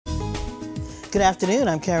Good afternoon,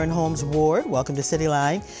 I'm Karen Holmes Ward. Welcome to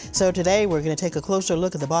Cityline. So today we're going to take a closer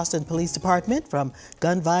look at the Boston Police Department, from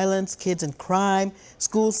gun violence, kids and crime,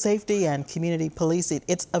 school safety, and community policing.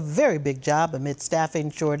 It's a very big job amid staffing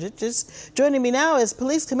shortages. Joining me now is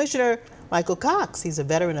Police Commissioner Michael Cox. He's a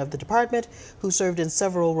veteran of the department who served in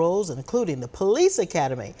several roles, including the Police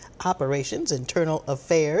Academy, Operations, Internal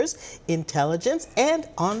Affairs, Intelligence, and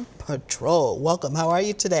on patrol. Welcome. How are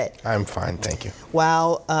you today? I'm fine, thank you.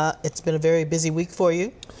 Wow, it's been a very busy week for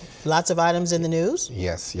you. Lots of items in the news.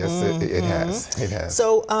 Yes, it has. It has.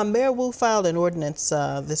 So Mayor Wu filed an ordinance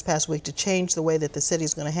this past week to change the way that the city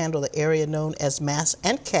is going to handle the area known as mass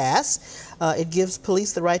and cast. It gives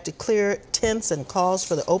police the right to clear tents and calls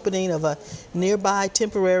for the opening of a nearby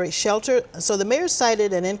temporary shelter. So the mayor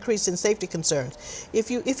cited an increase in safety concerns.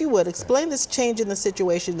 If you would, explain this change in the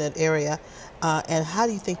situation in that area, and how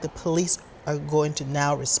do you think the police are going to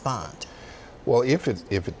now respond? Well, if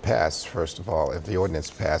it passed, first of all, if the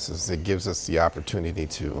ordinance passes, it gives us the opportunity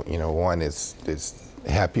to, one is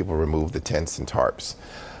have people remove the tents and tarps.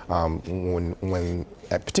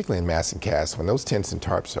 Particularly in mass and cast, when those tents and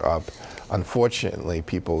tarps are up, unfortunately,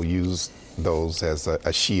 people use those as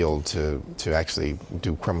a shield to actually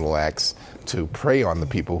do criminal acts, to prey on the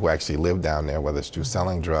people who actually live down there, whether it's through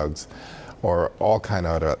selling drugs or all kind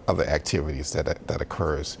of other activities that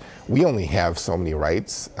occurs. We only have so many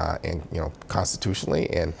rights, and constitutionally,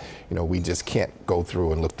 and we just can't go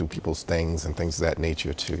through and look through people's things and things of that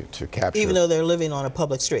nature to capture. Even though they're living on a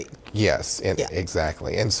public street. Yes, and yeah.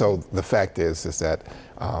 Exactly. And so the fact is that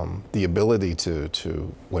the ability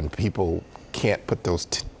to when people can't put those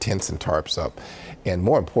tents and tarps up, and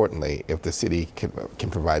more importantly, if the city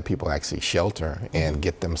can provide people actually shelter and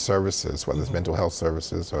get them services, whether it's mental health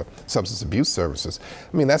services or substance abuse services,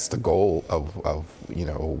 I mean, that's the goal of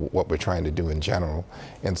what we're trying to do in general.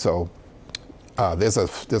 And so there's a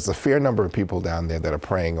fair number of people down there that are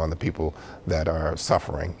preying on the people that are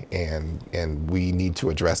suffering, and we need to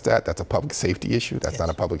address that. That's a public safety issue. That's not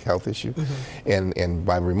a public health issue. And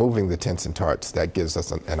by removing the tents and tarps, that gives us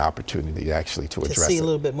an opportunity actually to address it. To see a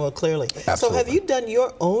little bit more clearly. Absolutely. So have you done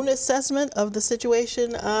your own assessment of the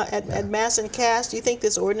situation at Mass and Cast? Do you think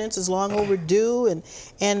this ordinance is long overdue?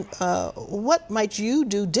 And what might you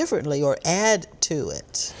do differently or add to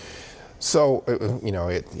it? So,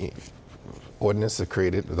 ordinances are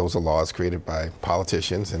created, those are laws created by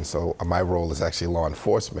politicians, and so my role is actually law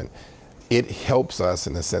enforcement. It helps us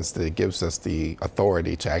in the sense that it gives us the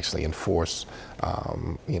authority to actually enforce,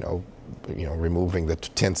 removing the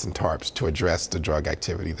tents and tarps to address the drug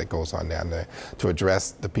activity that goes on down there, to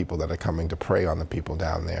address the people that are coming to prey on the people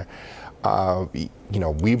down there.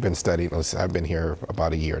 We've been studying, I've been here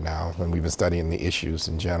about a year now, and we've been studying the issues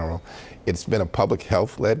in general. It's been a public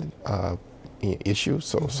health-led issue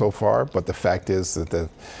so far, but the fact is that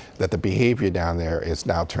the behavior down there is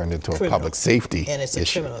now turned into a public safety issue. And it's a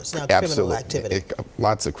criminal, it's now criminal activity.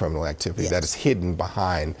 Lots of criminal activity that is hidden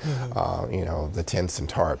behind the tents and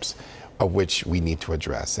tarps, of which we need to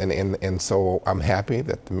address. And so I'm happy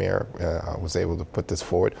that the mayor was able to put this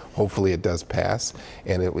forward. Hopefully it does pass,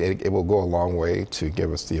 and it will go a long way to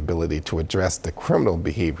give us the ability to address the criminal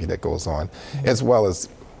behavior that goes on, as well as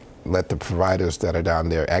let the providers that are down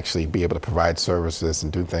there actually be able to provide services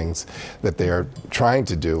and do things that they're trying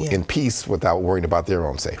to do in peace without worrying about their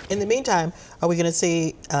own safety. In the meantime, are we going to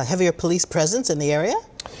see a heavier police presence in the area?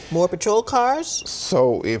 More patrol cars?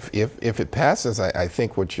 So if it passes, I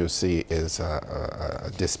think what you'll see is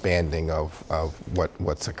a disbanding of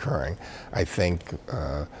what's occurring. I think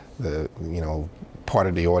part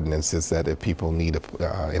of the ordinance is that if people need,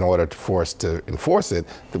 in order for us to enforce it,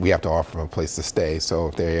 that we have to offer them a place to stay. So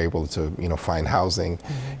if they're able to, find housing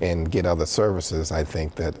and get other services, I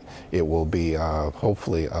think that it will be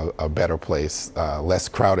hopefully a better place, less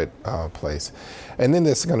crowded place. And then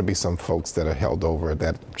there's going to be some folks that are held over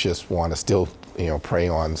that just want to still prey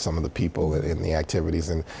on some of the people in the activities,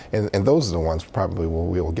 and those are the ones probably where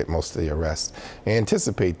we will get most of the arrests. I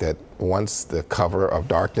anticipate that once the cover of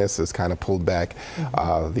darkness is kind of pulled back,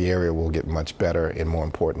 the area will get much better, and more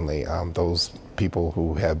importantly, those people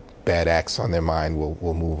who have bad acts on their mind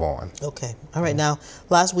will move on. Okay. All right. Now,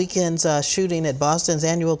 last weekend's shooting at Boston's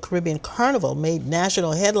annual Caribbean Carnival made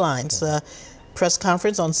national headlines. Press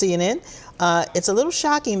conference on CNN. It's a little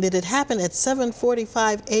shocking that it happened at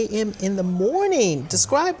 7:45 a.m. in the morning.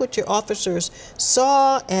 Describe what your officers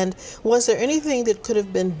saw, and was there anything that could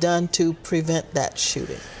have been done to prevent that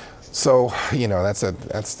shooting? So, that's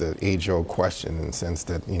the age-old question, in the sense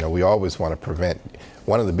that, we always want to prevent.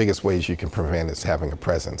 One of the biggest ways you can prevent is having a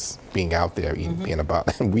presence, being out there, being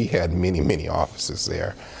about. And we had many, many officers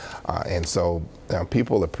there. And so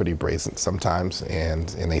people are pretty brazen sometimes, and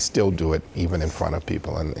they still do it even in front of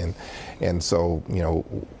people. And so, you know,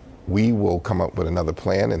 we will come up with another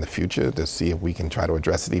plan in the future to see if we can try to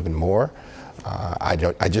address it even more. I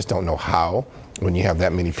just don't know how when you have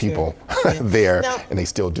that many people there now, and they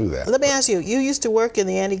still do that. Let me ask you, you used to work in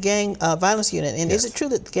the anti-gang violence unit, and is it true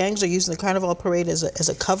that the gangs are using the Carnival Parade as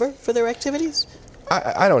a cover for their activities?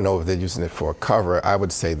 I don't know if they're using it for a cover. I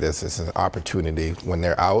would say this is an opportunity when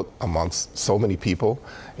they're out amongst so many people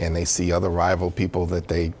and they see other rival people that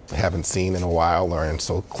they haven't seen in a while or in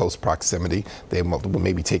so close proximity, they will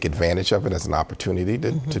maybe take advantage of it as an opportunity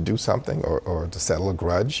to do something or to settle a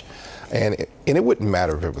grudge. And it wouldn't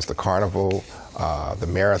matter if it was the carnival, the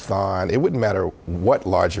marathon, it wouldn't matter what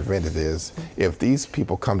large event it is. If these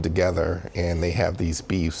people come together and they have these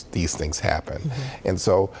beefs, these things happen. And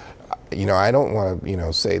so, you know, I don't want to, you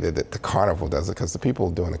know, say that the carnival does it, because the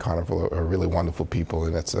people doing the carnival are really wonderful people,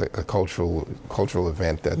 and it's a cultural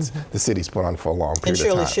event that the city's put on for a long period of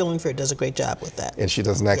time. And Shirley Schillingford does a great job with that. And she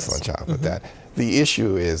does an excellent job with that. The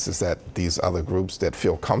issue is that these other groups that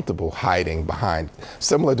feel comfortable hiding behind,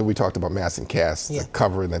 similar to we talked about Mass and Cast, the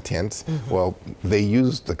cover in the tents. Well, they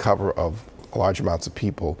use the cover of large amounts of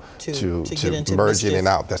people to merge in and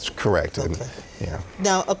out. That's correct. Okay. And, yeah.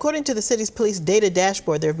 Now, according to the city's police data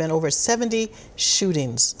dashboard, there have been over 70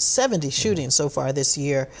 shootings so far this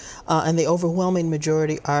year, and the overwhelming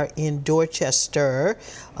majority are in Dorchester.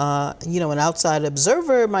 You know, an outside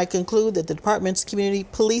observer might conclude that the department's community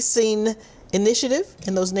policing initiative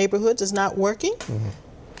in those neighborhoods is not working.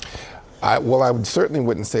 Well, I certainly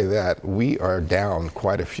wouldn't say that. We are down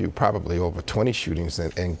quite a few, probably over 20 shootings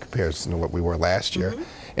in comparison to what we were last year.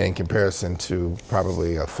 And in comparison to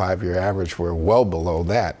probably a 5-year average, we're well below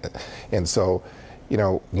that. And so, you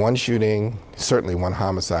know, one shooting, certainly one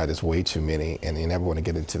homicide is way too many. And you never want to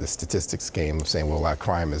get into the statistics game of saying, well, our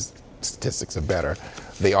crime statistics are better.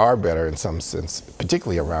 They are better in some sense,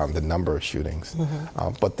 particularly around the number of shootings.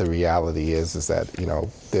 But the reality is that, you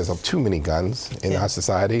know, there's too many guns in our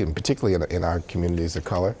society, and particularly in our communities of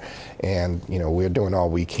color. And, you know, we're doing all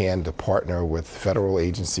we can to partner with federal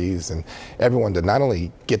agencies and everyone to not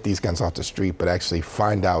only get these guns off the street, but actually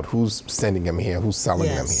find out who's sending them here, who's selling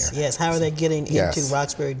them here. Yes, how are they getting into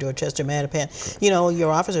Roxbury, Dorchester, Mattapan? You know,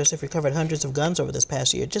 your officers have recovered hundreds of guns over this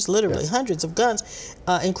past year, just literally hundreds of guns,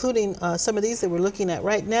 including some of these that we're looking at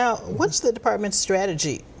right now. What's the department's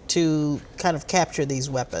strategy to kind of capture these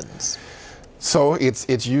weapons? So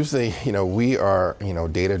it's usually, you know, we are, you know,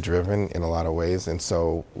 data driven in a lot of ways, and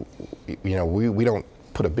so, you know, we don't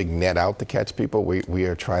put a big net out to catch people. We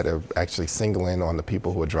are trying to actually single in on the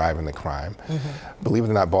people who are driving the crime. Believe it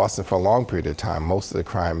or not, Boston, for a long period of time, most of the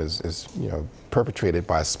crime is you know, perpetrated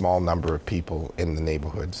by a small number of people in the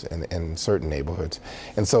neighborhoods and in certain neighborhoods.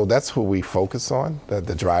 And so that's who we focus on,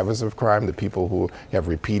 the drivers of crime, the people who have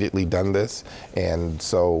repeatedly done this. And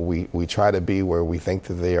so we try to be where we think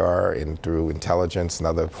that they are, and through intelligence and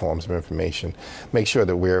other forms of information, make sure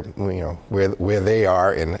that we're, you know, where they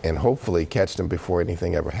are, and hopefully catch them before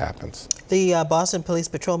anything ever happens. The Boston Police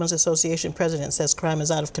Patrolmen's Association president says crime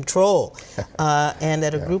is out of control, and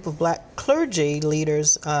that a group of black clergy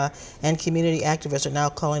leaders and community activists are now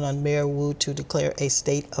calling on Mayor Wu to declare a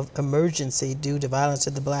state of emergency due to violence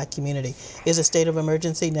in the black community. Is a state of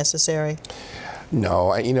emergency necessary?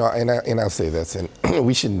 No, you know, and I'll say this, and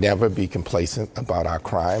we should never be complacent about our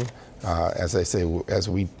crime. As I say, as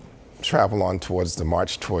we travel on towards the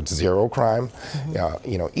march towards zero crime,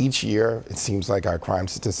 you know, each year it seems like our crime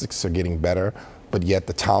statistics are getting better, but yet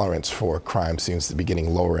the tolerance for crime seems to be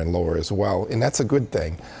getting lower and lower as well, and that's a good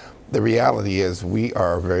thing. The reality is we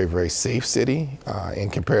are a very, very safe city. In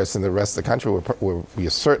comparison to the rest of the country, we are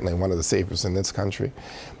certainly one of the safest in this country.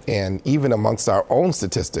 And even amongst our own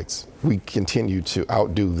statistics, we continue to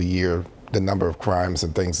outdo the number of crimes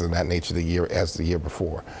and things of that nature the year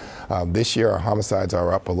before. This year our homicides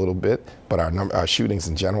are up a little bit, but our shootings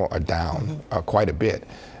in general are down quite a bit.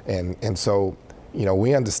 And so, you know,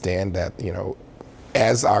 we understand that, you know,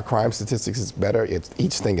 as our crime statistics is better,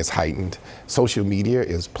 each thing is heightened. Social media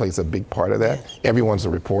plays a big part of that. Everyone's a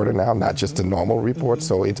reporter now, not just a normal report,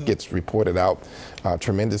 so it gets reported out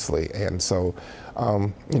tremendously. And so,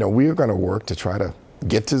 you know, we're going to work to try to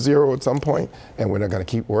get to zero at some point, and we're not going to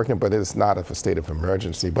keep working, but it's not a state of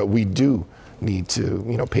emergency. But we do need to,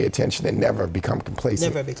 you know, pay attention and never become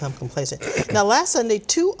complacent. Never become complacent. Now, last Sunday,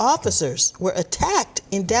 2 officers were attacked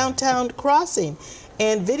in downtown Crossing.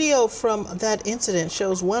 And video from that incident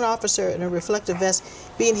shows one officer in a reflective vest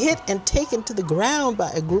being hit and taken to the ground by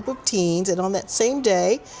a group of teens. And on that same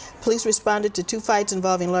day, police responded to 2 fights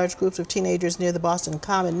involving large groups of teenagers near the Boston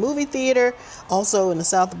Common Movie Theater, also in the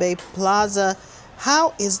South Bay Plaza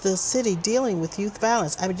How is the city dealing with youth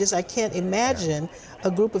violence? I can't imagine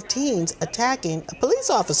a group of teens attacking a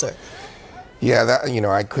police officer. Yeah,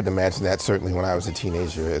 I couldn't imagine that certainly when I was a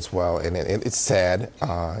teenager as well, and it's sad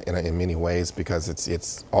in many ways because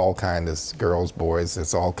it's all kind of girls, boys,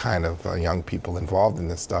 it's all kind of young people involved in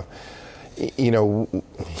this stuff. The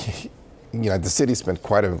city spent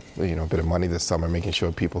quite a bit of money this summer making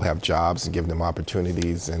sure people have jobs and giving them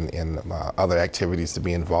opportunities and other activities to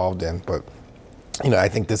be involved in, but. I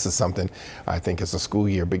think this is something, I think as the school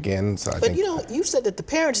year begins. You said that the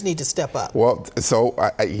parents need to step up. Well, so,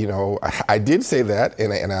 I did say that,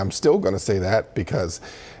 and I'm still going to say that because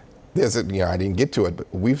I didn't get to it,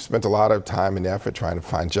 but we've spent a lot of time and effort trying to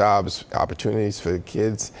find jobs, opportunities for the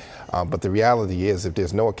kids. But the reality is if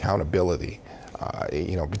there's no accountability,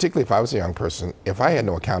 particularly if I was a young person, if I had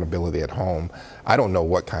no accountability at home, I don't know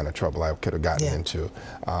what kind of trouble I could have gotten into.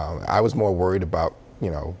 I was more worried about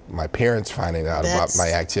my parents finding out about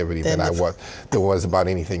my activity than there was about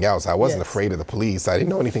anything else. I wasn't afraid of the police. I didn't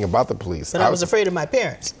know anything about the police. But I was afraid of my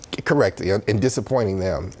parents. Correct, and disappointing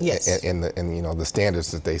them in the standards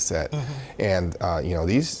that they set. And a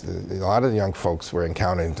lot of the young folks we're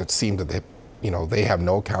encountering that seem that they have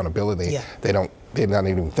no accountability. They're not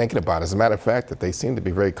even thinking about it. As a matter of fact, that they seem to be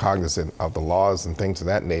very cognizant of the laws and things of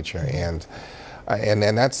that nature. And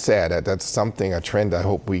that's sad. That's a trend I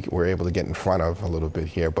hope we're able to get in front of a little bit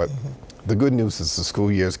here. But the good news is the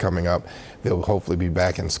school year is coming up. They'll hopefully be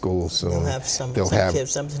back in school soon. They'll have some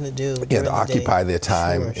kids something to do. To occupy their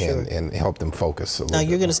time and help them focus a little bit. Now,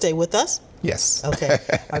 you're going to stay with us? Yes. Okay.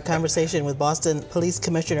 Our conversation with Boston Police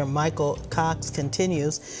Commissioner Michael Cox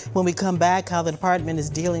continues. When we come back, how the department is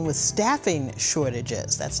dealing with staffing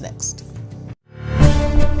shortages. That's next.